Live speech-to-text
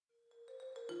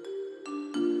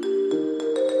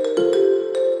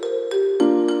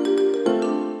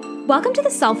Welcome to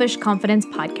the Selfish Confidence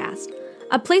Podcast,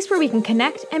 a place where we can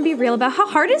connect and be real about how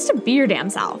hard it is to be your damn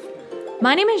self.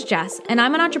 My name is Jess, and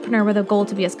I'm an entrepreneur with a goal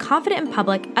to be as confident in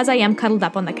public as I am cuddled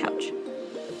up on the couch.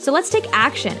 So let's take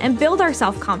action and build our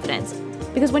self-confidence,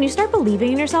 because when you start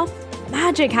believing in yourself,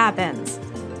 magic happens.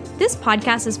 This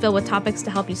podcast is filled with topics to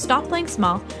help you stop playing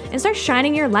small and start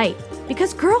shining your light,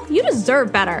 because girl, you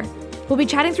deserve better. We'll be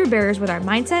chatting through barriers with our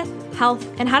mindset, health,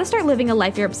 and how to start living a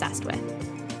life you're obsessed with.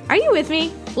 Are you with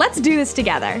me? Let's do this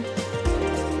together.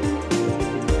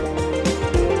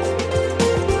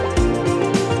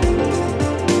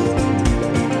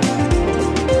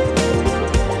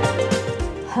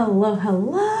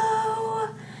 Hello.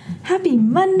 Happy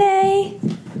Monday.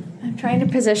 I'm trying to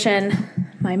position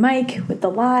my mic with the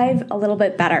live a little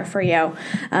bit better for you.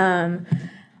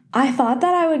 I thought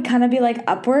that I would kind of be like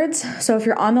upwards. So if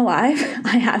you're on the live,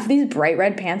 I have these bright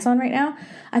red pants on right now.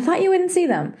 I thought you wouldn't see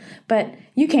them, but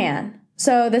you can.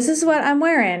 So this is what I'm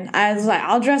wearing. I was like,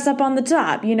 I'll dress up on the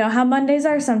top. You know how Mondays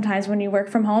are sometimes when you work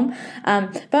from home.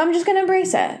 But I'm just going to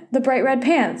embrace it. The bright red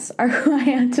pants are who I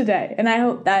am today. And I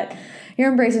hope that you're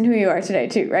embracing who you are today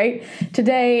too, right?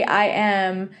 Today, I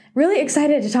am really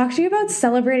excited to talk to you about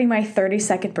celebrating my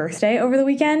 32nd birthday over the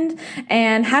weekend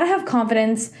and how to have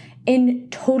confidence in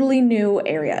totally new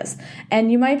areas.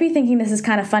 And you might be thinking this is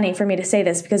kind of funny for me to say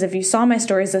this, because if you saw my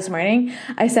stories this morning,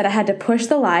 I said I had to push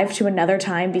the live to another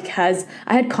time because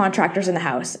I had contractors in the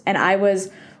house and I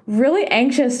was really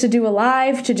anxious to do a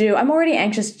live, I'm already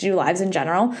anxious to do lives in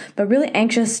general, but really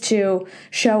anxious to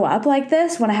show up like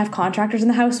this when I have contractors in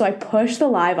the house. So I pushed the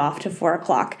live off to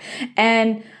 4:00.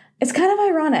 And it's kind of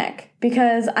ironic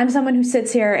because I'm someone who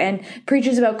sits here and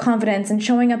preaches about confidence and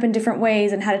showing up in different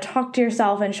ways and how to talk to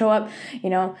yourself and show up,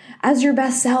 as your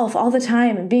best self all the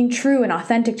time and being true and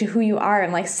authentic to who you are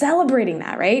and like celebrating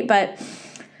that, right? But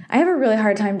I have a really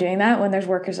hard time doing that when there's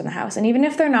workers in the house. And even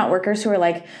if they're not workers who are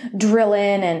like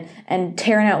drilling and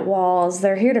tearing out walls,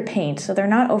 they're here to paint. So they're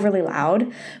not overly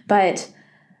loud. But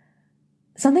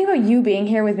something about you being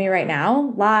here with me right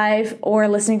now, live or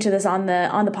listening to this on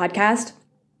the podcast,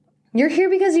 you're here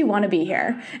because you want to be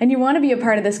here and you want to be a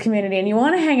part of this community and you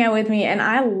want to hang out with me. And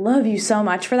I love you so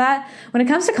much for that. When it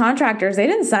comes to contractors, they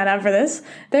didn't sign up for this.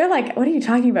 They're like, what are you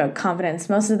talking about? Confidence.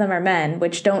 Most of them are men,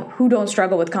 who don't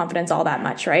struggle with confidence all that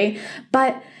much, right?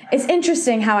 But it's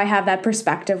interesting how I have that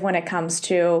perspective when it comes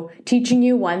to teaching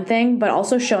you one thing, but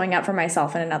also showing up for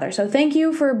myself in another. So thank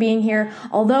you for being here.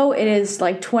 Although it is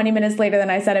like 20 minutes later than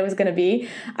I said it was going to be,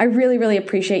 I really, really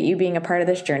appreciate you being a part of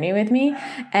this journey with me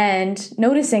and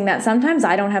noticing that sometimes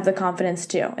I don't have the confidence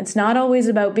too. It's not always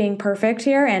about being perfect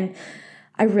here. And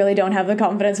I really don't have the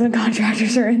confidence when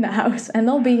contractors are in the house, and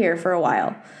they'll be here for a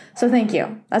while. So thank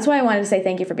you. That's why I wanted to say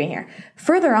thank you for being here.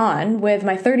 Further on with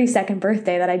my 32nd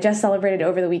birthday that I just celebrated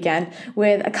over the weekend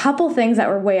with a couple things that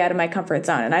were way out of my comfort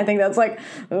zone. And I think that's like,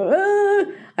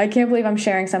 I can't believe I'm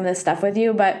sharing some of this stuff with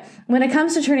you. But when it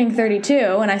comes to turning 32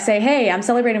 and I say, hey, I'm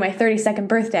celebrating my 32nd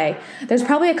birthday, there's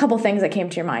probably a couple things that came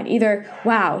to your mind. Either,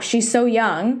 wow, she's so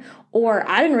young, or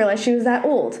I didn't realize she was that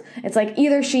old. It's like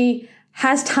either she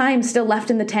has time still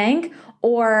left in the tank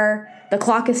or the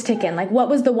clock is ticking. Like, what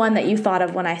was the one that you thought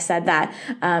of when I said that?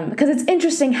 Because it's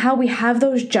interesting how we have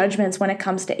those judgments when it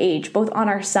comes to age, both on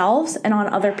ourselves and on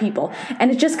other people. And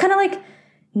it's just kind of like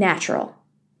natural.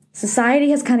 Society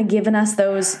has kind of given us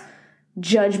those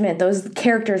those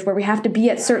characters where we have to be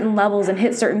at certain levels and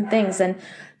hit certain things. And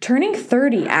turning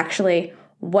 30 actually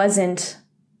wasn't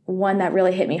one that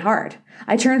really hit me hard.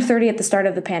 I turned 30 at the start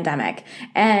of the pandemic,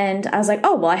 and I was like,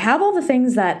 oh, well, I have all the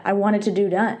things that I wanted to do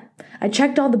done. I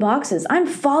checked all the boxes. I'm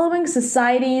following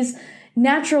society's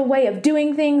natural way of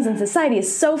doing things, and society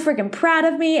is so freaking proud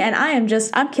of me, and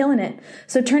I'm killing it.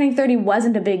 So turning 30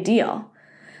 wasn't a big deal.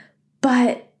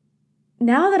 But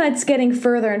now that it's getting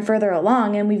further and further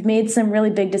along, and we've made some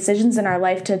really big decisions in our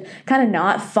life to kind of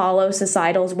not follow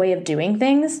societal's way of doing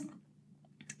things,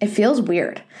 it feels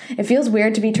weird. It feels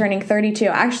weird to be turning 32. I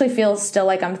actually feel still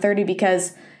like I'm 30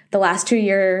 because the last 2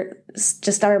 years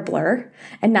just are a blur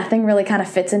and nothing really kind of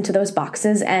fits into those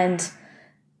boxes, and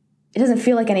it doesn't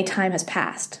feel like any time has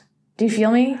passed. Do you feel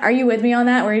me? Are you with me on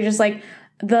that? Where you're just like,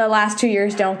 the last 2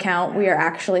 years don't count. We are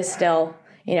actually still,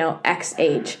 X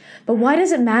age. But why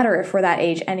does it matter if we're that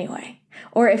age anyway?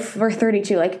 Or if we're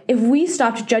 32, like if we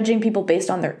stopped judging people based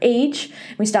on their age,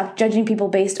 we stopped judging people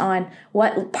based on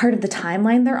what part of the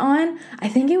timeline they're on, I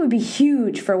think it would be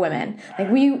huge for women. Like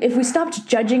if we stopped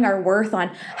judging our worth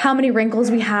on how many wrinkles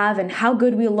we have and how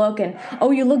good we look and,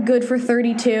 oh, you look good for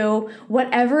 32,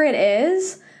 whatever it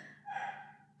is,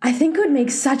 I think it would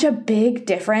make such a big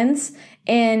difference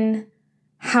in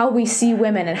how we see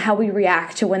women and how we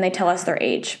react to when they tell us their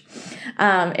age.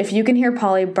 If you can hear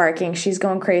Polly barking, she's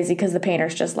going crazy because the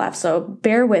painters just left. So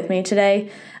bear with me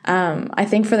today. I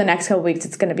think for the next couple weeks,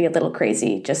 it's going to be a little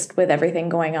crazy just with everything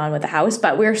going on with the house,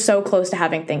 but we're so close to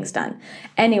having things done.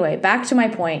 Anyway, back to my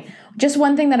point. Just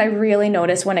one thing that I really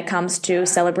notice when it comes to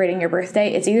celebrating your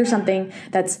birthday, it's either something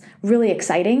that's really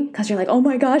exciting because you're like, oh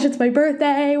my gosh, it's my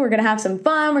birthday. We're going to have some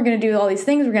fun. We're going to do all these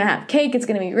things. We're going to have cake. It's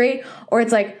going to be great. Or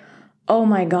it's like, oh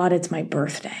my God, it's my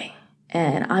birthday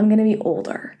and I'm going to be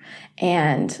older.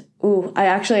 And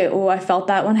I felt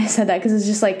that when I said that, because it's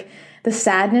just like the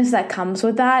sadness that comes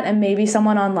with that. And maybe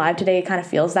someone on live today kind of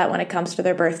feels that when it comes to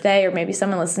their birthday, or maybe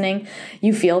someone listening,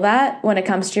 you feel that when it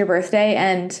comes to your birthday,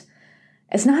 and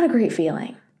it's not a great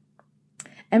feeling.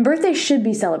 And birthdays should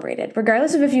be celebrated,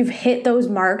 regardless of if you've hit those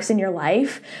marks in your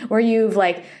life where you've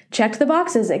like checked the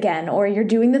boxes again, or you're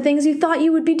doing the things you thought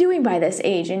you would be doing by this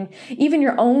age, and even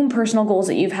your own personal goals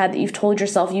that you've had that you've told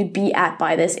yourself you'd be at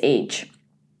by this age.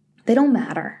 They don't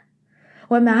matter.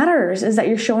 What matters is that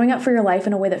you're showing up for your life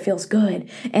in a way that feels good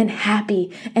and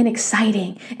happy and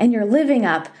exciting, and you're living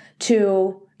up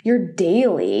to your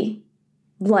daily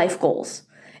life goals.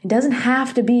 It doesn't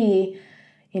have to be,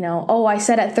 I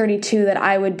said at 32 that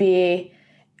I would be,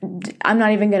 I'm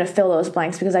not even going to fill those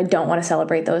blanks because I don't want to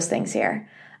celebrate those things here.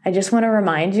 I just want to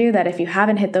remind you that if you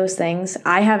haven't hit those things,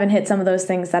 I haven't hit some of those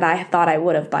things that I thought I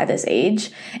would have by this age,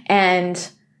 and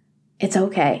it's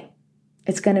okay.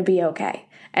 It's going to be okay.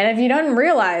 And if you don't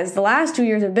realize, the last 2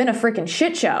 years have been a freaking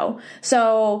shit show.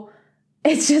 So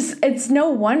it's no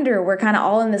wonder we're kind of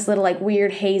all in this little like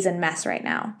weird haze and mess right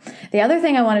now. The other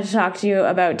thing I wanted to talk to you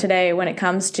about today when it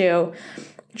comes to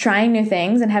trying new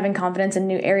things and having confidence in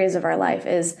new areas of our life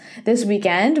is this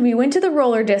weekend we went to the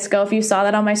roller disco. If you saw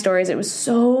that on my stories, it was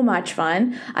so much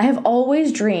fun. I have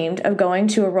always dreamed of going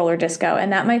to a roller disco,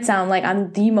 and that might sound like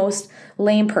I'm the most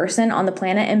lame person on the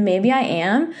planet, and maybe I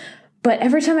am. But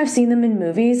every time I've seen them in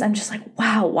movies, I'm just like,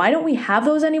 wow, why don't we have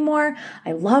those anymore?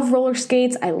 I love roller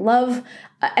skates. I love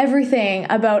everything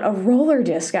about a roller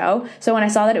disco. So when I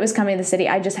saw that it was coming to the city,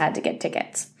 I just had to get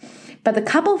tickets. But the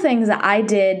couple things that I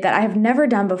did that I have never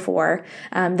done before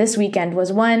this weekend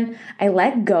was, one, I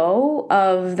let go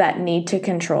of that need to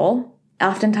control.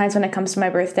 Oftentimes when it comes to my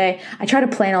birthday, I try to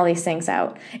plan all these things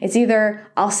out. It's either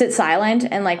I'll sit silent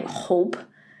and like hope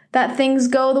that things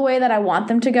go the way that I want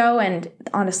them to go. And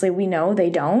honestly, we know they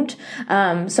don't.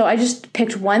 So I just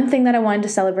picked one thing that I wanted to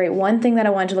celebrate, one thing that I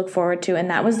wanted to look forward to, and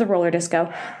that was the roller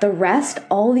disco. The rest,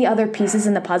 all the other pieces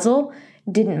in the puzzle,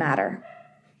 didn't matter.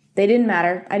 They didn't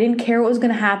matter. I didn't care what was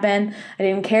going to happen. I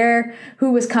didn't care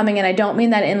who was coming. And I don't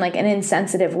mean that in like an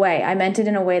insensitive way. I meant it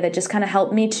in a way that just kind of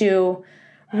helped me to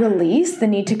release the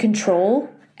need to control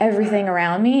everything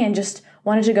around me and just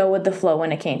wanted to go with the flow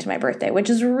when it came to my birthday, which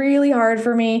is really hard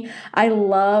for me. I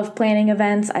love planning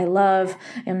events. I love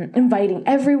inviting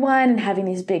everyone and having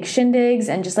these big shindigs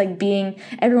and just like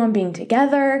everyone being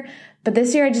together. But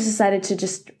this year I just decided to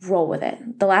just roll with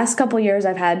it. The last couple years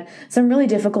I've had some really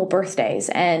difficult birthdays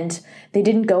and they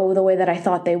didn't go the way that I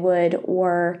thought they would,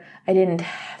 or I didn't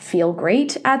feel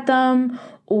great at them,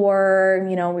 or,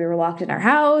 we were locked in our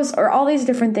house, or all these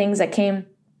different things that came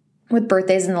with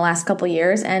birthdays in the last couple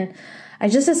years. And I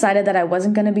just decided that I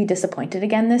wasn't going to be disappointed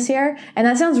again this year. And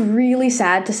that sounds really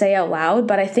sad to say out loud,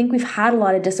 but I think we've had a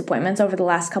lot of disappointments over the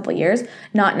last couple of years,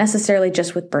 not necessarily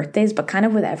just with birthdays, but kind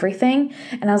of with everything.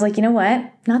 And I was like, you know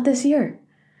what? Not this year.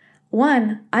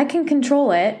 One, I can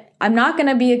control it. I'm not going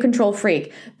to be a control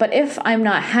freak, but if I'm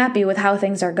not happy with how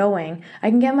things are going, I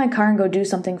can get in my car and go do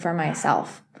something for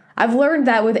myself. I've learned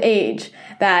that with age,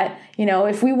 that,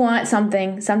 if we want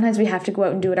something, sometimes we have to go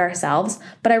out and do it ourselves.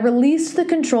 But I released the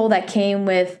control that came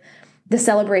with the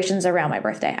celebrations around my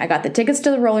birthday. I got the tickets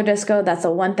to the roller disco. That's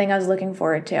the one thing I was looking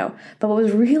forward to. But what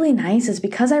was really nice is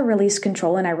because I released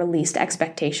control and I released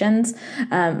expectations,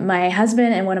 my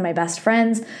husband and one of my best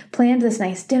friends planned this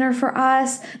nice dinner for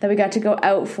us that we got to go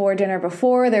out for dinner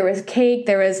before. There was cake.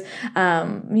 There was,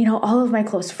 all of my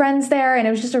close friends there. And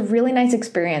it was just a really nice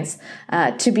experience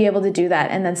to be able to do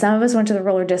that. And then some of us went to the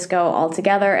roller disco all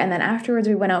together. And then afterwards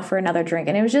we went out for another drink.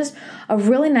 And it was just a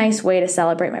really nice way to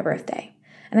celebrate my birthday.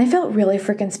 And I felt really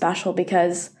freaking special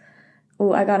because,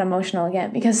 I got emotional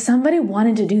again, because somebody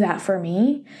wanted to do that for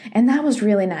me. And that was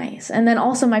really nice. And then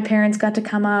also my parents got to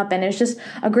come up, and it was just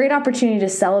a great opportunity to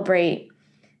celebrate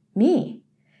me.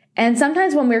 And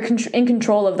sometimes when we're in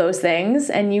control of those things,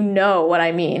 and you know what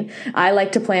I mean, I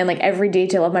like to plan like every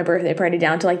detail of my birthday party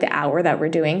down to like the hour that we're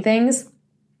doing things.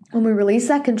 When we release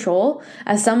that control,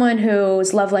 as someone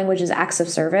whose love language is acts of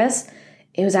service,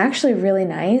 it was actually really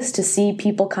nice to see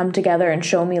people come together and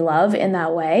show me love in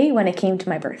that way when it came to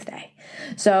my birthday.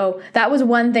 So that was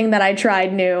one thing that I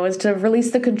tried new, was to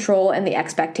release the control and the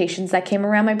expectations that came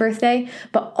around my birthday.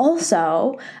 But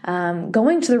also,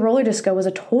 going to the roller disco was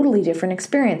a totally different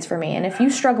experience for me. And if you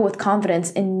struggle with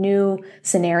confidence in new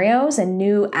scenarios and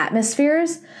new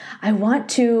atmospheres, I want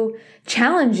to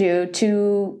challenge you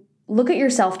to look at your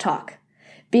self-talk.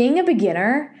 Being a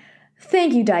beginner.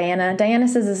 Thank you, Diana. Diana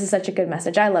says this is such a good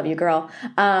message. I love you, girl.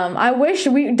 Diana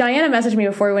messaged me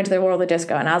before we went to the roller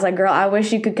disco, and I was like, girl, I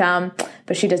wish you could come,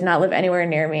 but she does not live anywhere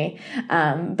near me.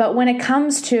 But when it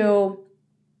comes to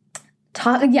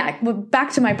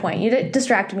back to my point. You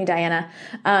distracted me, Diana.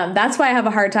 That's why I have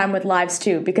a hard time with lives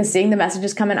too, because seeing the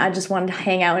messages come in, I just wanted to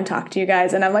hang out and talk to you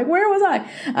guys. And I'm like, where was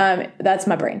I? That's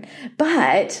my brain.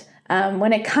 But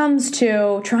when it comes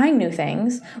to trying new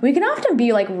things, we can often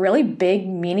be like really big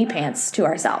meanie pants to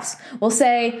ourselves. We'll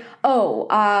say, oh,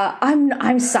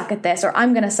 I'm suck at this, or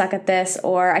I'm going to suck at this,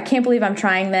 or I can't believe I'm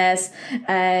trying this.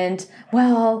 And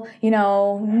well,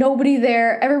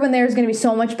 everyone there is going to be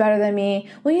so much better than me.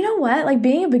 Well, you know what? Like,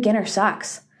 being a beginner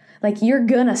sucks. Like, you're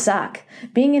gonna suck.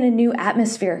 Being in a new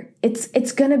atmosphere,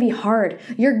 it's gonna be hard.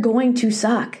 You're going to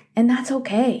suck, and that's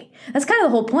okay. That's kind of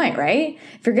the whole point, right?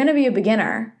 If you're gonna be a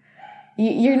beginner,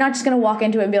 you're not just going to walk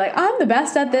into it and be like, I'm the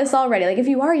best at this already. Like, if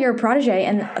you are, you're a protege,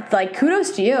 and like,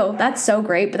 kudos to you. That's so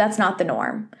great, but that's not the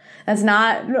norm. That's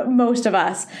not most of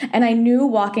us. And I knew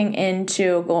walking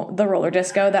into the roller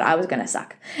disco that I was going to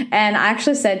suck. And I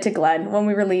actually said to Glenn when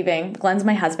we were leaving, Glenn's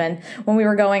my husband, when we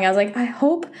were going, I was like, I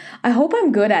hope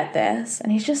I'm good at this.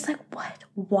 And he's just like, what?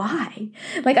 Why?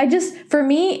 Like, for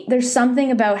me, there's something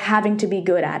about having to be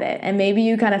good at it. And maybe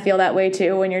you kind of feel that way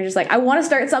too, when you're just like, I want to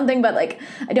start something, but like,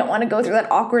 I don't want to go through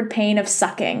that awkward pain of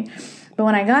sucking. But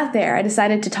when I got there, I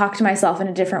decided to talk to myself in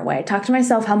a different way. Talk to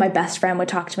myself how my best friend would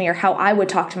talk to me, or how I would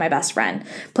talk to my best friend.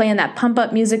 Playing that pump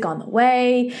up music on the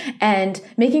way and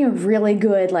making a really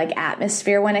good like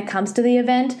atmosphere when it comes to the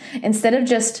event, instead of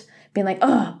just being like,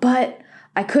 oh, but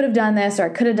I could have done this, or I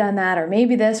could have done that, or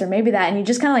maybe this, or maybe that. And you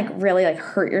just kind of like really like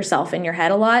hurt yourself in your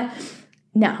head a lot.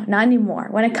 No, not anymore.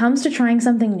 When it comes to trying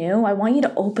something new, I want you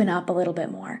to open up a little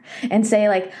bit more and say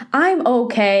like, I'm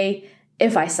okay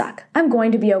if I suck. I'm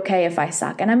going to be okay if I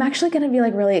suck. And I'm actually going to be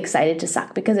like really excited to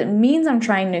suck, because it means I'm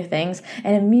trying new things,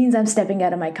 and it means I'm stepping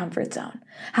out of my comfort zone.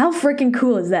 How freaking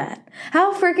cool is that?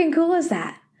 How freaking cool is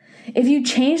that? If you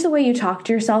change the way you talk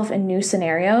to yourself in new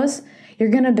scenarios,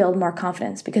 you're going to build more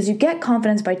confidence, because you get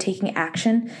confidence by taking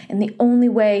action. And the only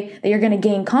way that you're going to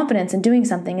gain confidence in doing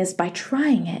something is by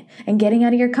trying it and getting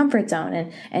out of your comfort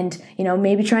zone and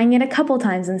maybe trying it a couple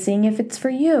times and seeing if it's for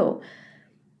you.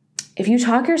 If you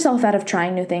talk yourself out of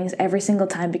trying new things every single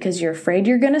time because you're afraid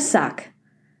you're going to suck,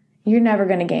 you're never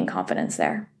going to gain confidence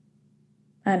there.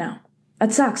 I know.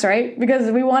 That sucks, right? Because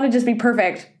we want to just be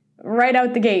perfect right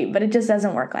out the gate, but it just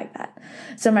doesn't work like that.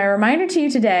 So my reminder to you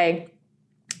today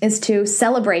is to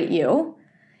celebrate you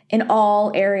in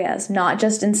all areas, not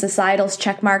just in societal's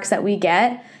check marks that we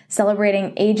get,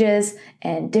 celebrating ages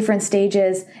and different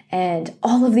stages and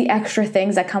all of the extra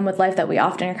things that come with life that we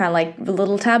often are kind of like a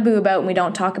little taboo about and we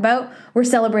don't talk about. We're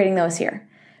celebrating those here,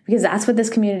 because that's what this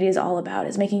community is all about,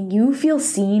 is making you feel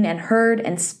seen and heard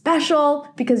and special,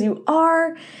 because you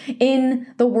are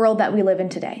in the world that we live in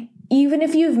today. Even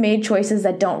if you've made choices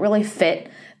that don't really fit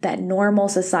that normal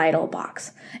societal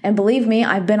box. And believe me,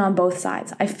 I've been on both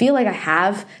sides. I feel like I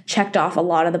have checked off a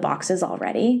lot of the boxes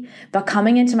already, but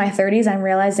coming into my 30s, I'm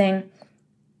realizing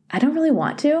I don't really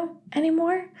want to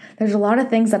anymore. There's a lot of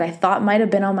things that I thought might have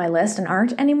been on my list and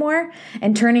aren't anymore.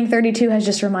 And turning 32 has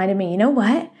just reminded me, you know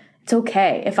what? It's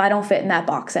okay if I don't fit in that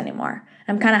box anymore.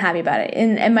 I'm kind of happy about it.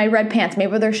 And my red pants,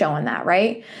 maybe they're showing that,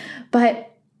 right?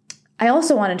 But I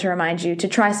also wanted to remind you to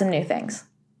try some new things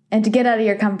and to get out of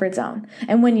your comfort zone.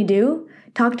 And when you do,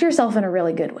 talk to yourself in a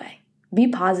really good way. Be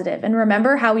positive. And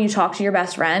remember how you talk to your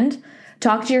best friend.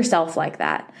 Talk to yourself like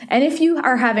that. And if you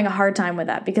are having a hard time with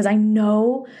that, because I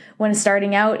know when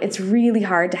starting out, it's really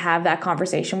hard to have that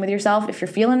conversation with yourself. If you're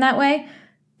feeling that way,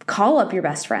 call up your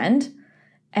best friend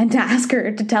and to ask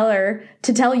her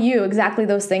to tell you exactly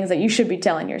those things that you should be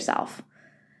telling yourself.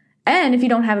 And if you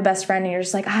don't have a best friend and you're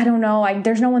just like, I don't know,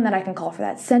 there's no one that I can call for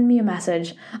that, send me a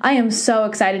message. I am so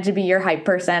excited to be your hype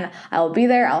person. I will be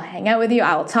there. I'll hang out with you.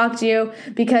 I will talk to you,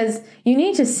 because you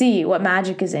need to see what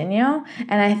magic is in you.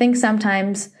 And I think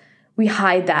sometimes we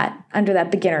hide that under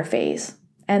that beginner phase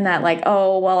and that like,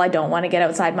 oh, well, I don't want to get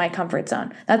outside my comfort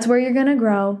zone. That's where you're going to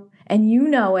grow, and you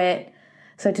know it.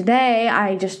 So today,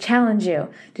 I just challenge you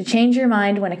to change your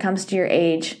mind when it comes to your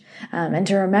age, and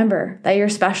to remember that you're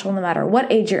special no matter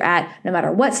what age you're at, no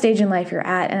matter what stage in life you're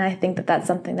at. And I think that that's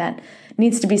something that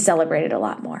needs to be celebrated a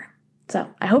lot more. So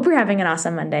I hope you're having an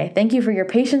awesome Monday. Thank you for your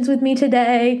patience with me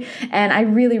today. And I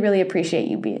really, really appreciate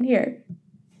you being here.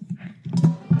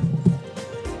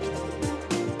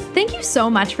 Thank you so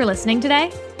much for listening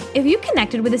today. If you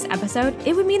connected with this episode,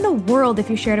 it would mean the world if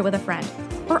you shared it with a friend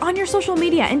or on your social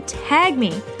media and tag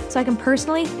me so I can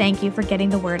personally thank you for getting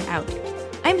the word out.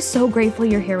 I'm so grateful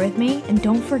you're here with me, and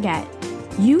don't forget,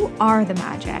 you are the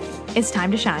magic. It's time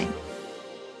to shine.